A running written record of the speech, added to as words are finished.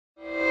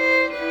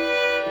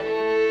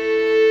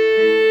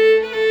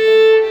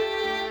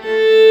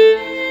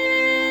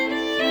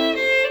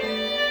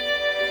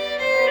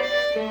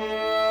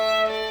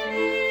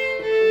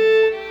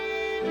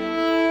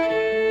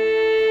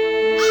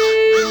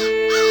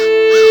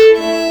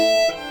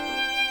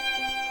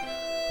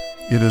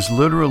It is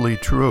literally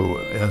true,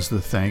 as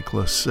the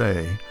thankless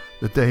say,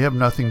 that they have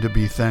nothing to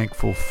be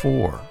thankful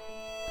for.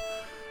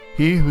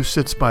 He who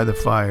sits by the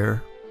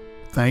fire,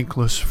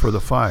 thankless for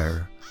the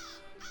fire,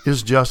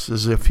 is just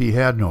as if he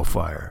had no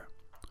fire.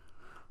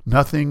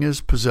 Nothing is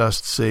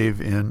possessed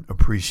save in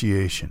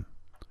appreciation.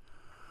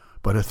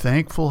 But a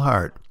thankful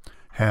heart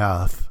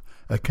hath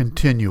a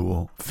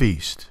continual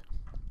feast.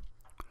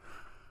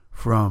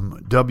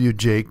 From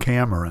W.J.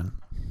 Cameron.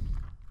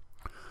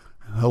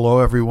 Hello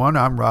everyone,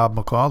 I'm Rob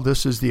McCall.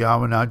 This is the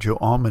Awanadjo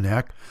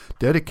Almanac,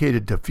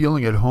 dedicated to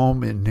feeling at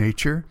home in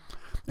nature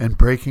and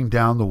breaking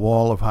down the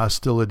wall of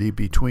hostility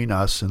between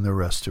us and the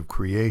rest of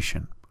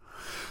creation.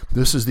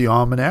 This is the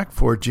Almanac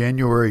for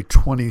January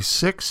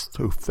 26th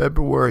to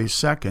February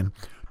 2nd,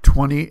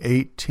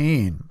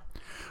 2018.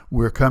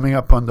 We're coming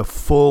up on the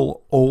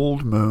full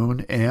old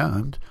moon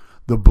and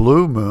the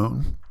blue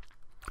moon,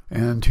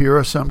 and here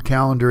are some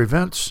calendar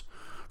events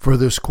for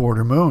this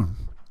quarter moon.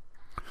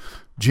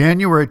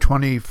 January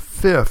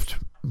 25th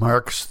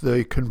marks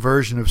the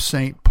conversion of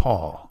St.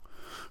 Paul,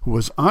 who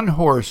was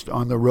unhorsed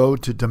on the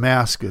road to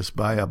Damascus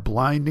by a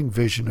blinding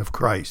vision of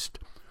Christ.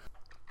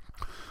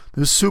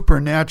 This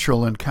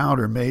supernatural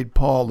encounter made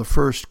Paul the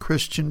first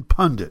Christian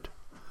pundit,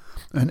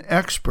 an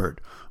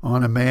expert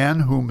on a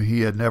man whom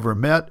he had never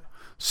met,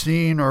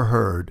 seen, or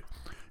heard,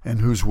 and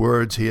whose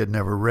words he had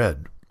never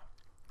read.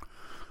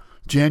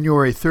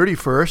 January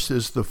 31st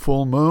is the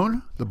full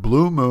moon, the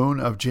blue moon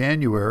of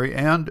January,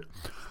 and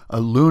a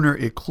lunar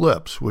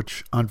eclipse,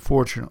 which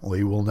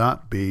unfortunately will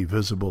not be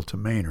visible to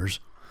Mainers.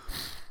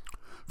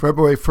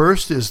 February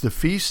 1st is the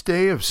feast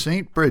day of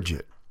St.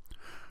 Bridget,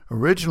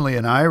 originally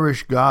an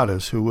Irish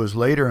goddess who was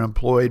later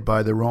employed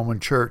by the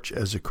Roman Church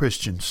as a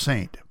Christian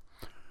saint.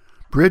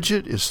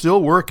 Bridget is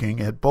still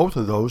working at both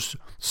of those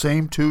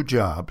same two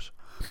jobs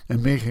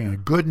and making a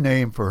good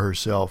name for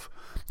herself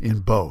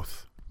in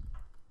both.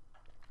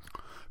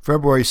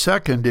 February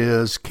 2nd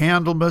is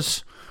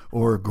Candlemas,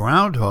 or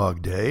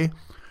Groundhog Day,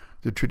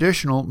 the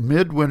traditional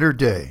midwinter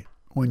day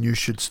when you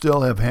should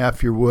still have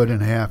half your wood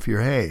and half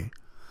your hay.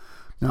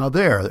 Now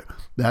that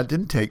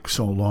didn't take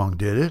so long,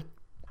 did it?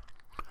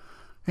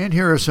 And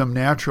here are some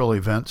natural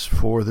events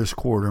for this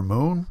quarter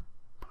moon.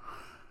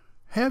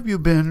 Have you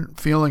been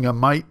feeling a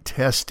mite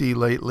testy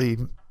lately,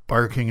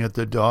 barking at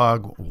the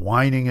dog,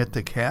 whining at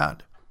the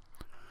cat?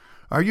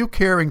 Are you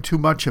caring too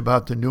much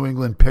about the New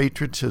England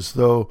Patriots as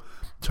though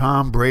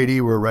Tom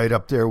Brady were right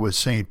up there with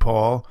St.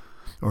 Paul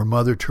or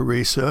Mother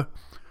Teresa,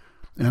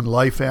 and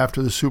life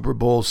after the Super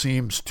Bowl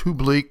seems too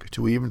bleak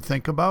to even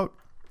think about?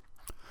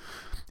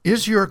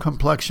 Is your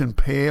complexion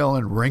pale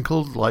and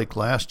wrinkled like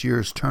last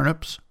year's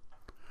turnips?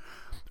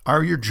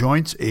 Are your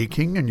joints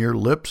aching and your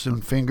lips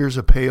and fingers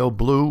a pale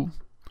blue?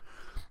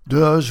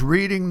 Does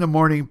reading the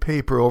morning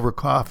paper over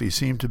coffee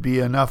seem to be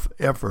enough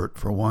effort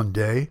for one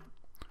day?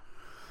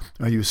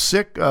 Are you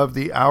sick of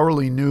the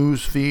hourly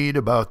news feed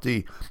about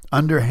the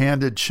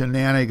underhanded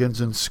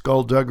shenanigans and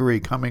skullduggery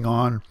coming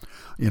on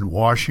in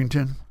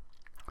Washington?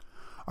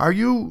 Are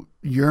you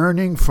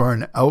yearning for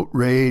an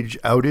outrage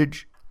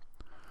outage?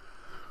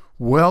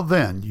 Well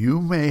then, you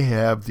may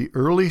have the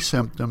early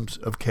symptoms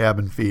of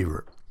cabin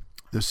fever,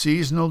 the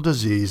seasonal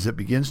disease that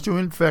begins to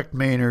infect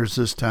Mainers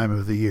this time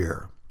of the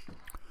year.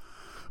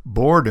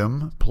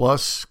 Boredom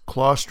plus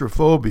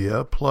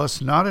claustrophobia plus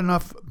not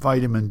enough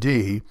vitamin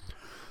D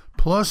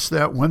plus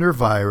that winter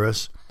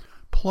virus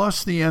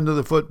plus the end of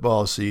the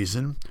football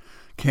season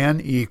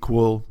can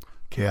equal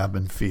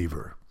cabin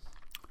fever.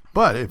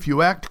 But if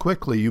you act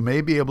quickly, you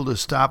may be able to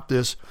stop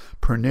this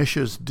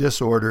pernicious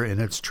disorder in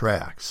its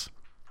tracks.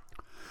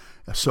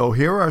 So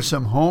here are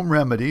some home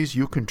remedies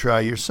you can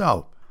try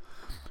yourself.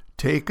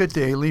 Take a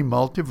daily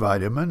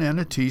multivitamin and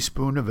a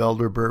teaspoon of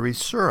elderberry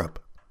syrup.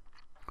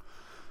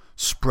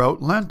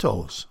 Sprout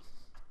lentils.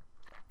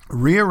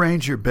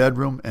 Rearrange your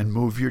bedroom and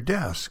move your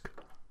desk.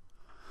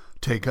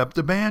 Take up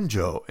the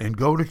banjo and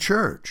go to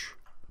church,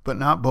 but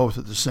not both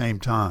at the same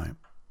time.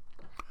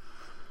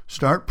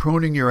 Start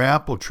pruning your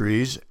apple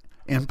trees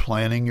and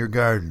planting your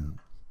garden.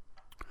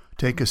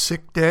 Take a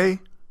sick day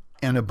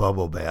and a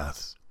bubble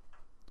bath.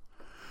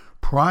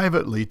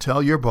 Privately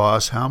tell your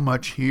boss how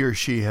much he or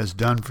she has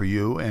done for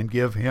you and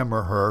give him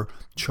or her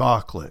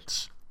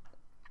chocolates.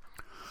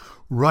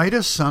 Write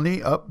a sunny,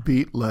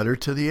 upbeat letter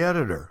to the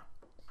editor.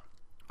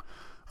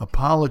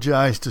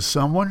 Apologize to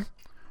someone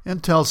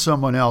and tell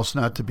someone else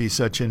not to be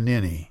such a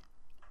ninny.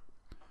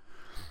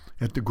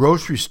 At the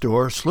grocery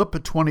store, slip a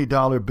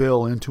 $20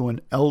 bill into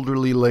an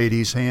elderly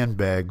lady's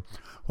handbag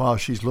while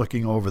she's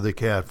looking over the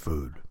cat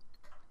food.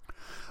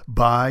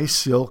 Buy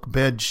silk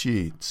bed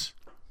sheets.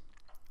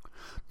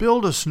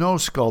 Build a snow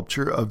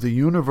sculpture of the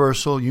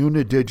Universal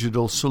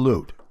Unidigital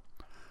Salute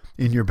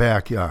in your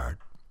backyard.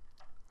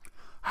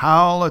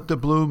 Howl at the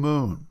blue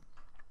moon.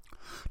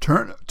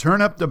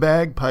 Turn up the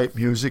bagpipe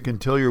music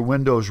until your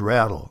windows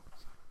rattle.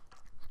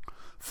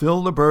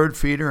 Fill the bird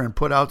feeder and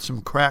put out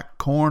some cracked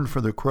corn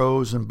for the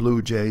crows and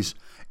blue jays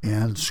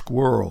and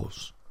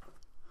squirrels.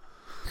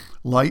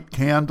 Light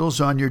candles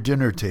on your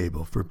dinner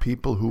table for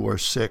people who are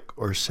sick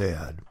or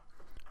sad.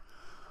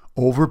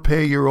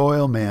 Overpay your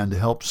oil man to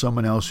help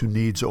someone else who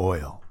needs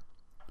oil.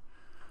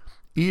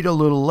 Eat a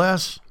little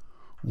less,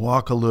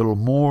 walk a little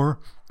more.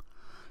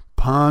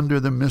 Ponder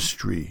the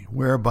mystery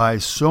whereby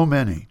so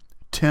many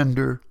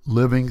tender,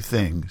 living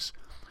things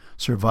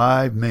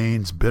survive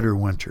Maine's bitter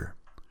winter.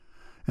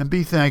 And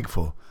be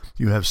thankful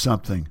you have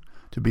something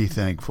to be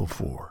thankful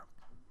for.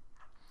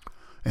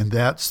 And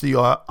that's the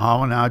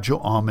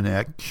Awanadjo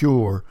Almanac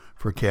cure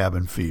for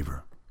cabin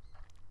fever.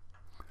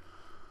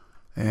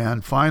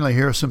 And finally,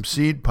 here are some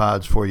seed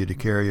pods for you to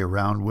carry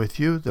around with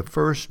you. The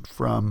first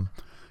from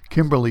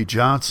Kimberly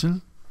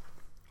Johnson.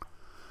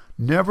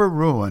 Never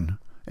ruin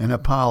an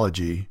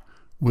apology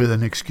with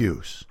an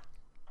excuse.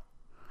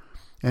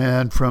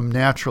 And from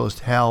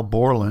naturalist Hal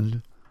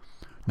Borland,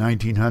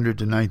 1900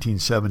 to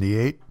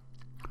 1978.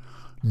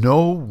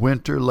 No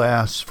winter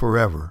lasts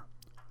forever.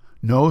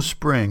 No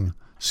spring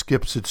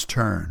skips its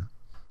turn.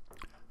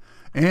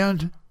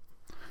 And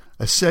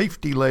a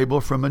safety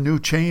label from a new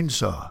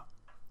chainsaw.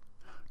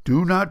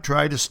 Do not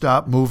try to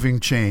stop moving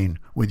chain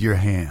with your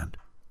hand.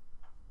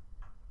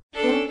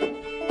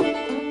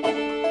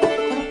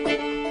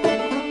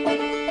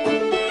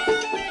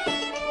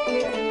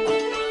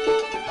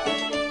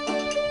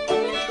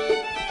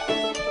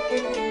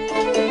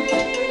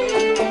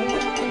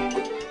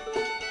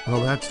 Well,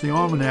 that's the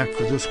almanac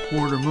for this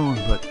quarter moon,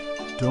 but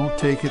don't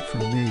take it from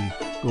me.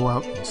 Go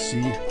out and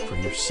see for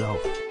yourself.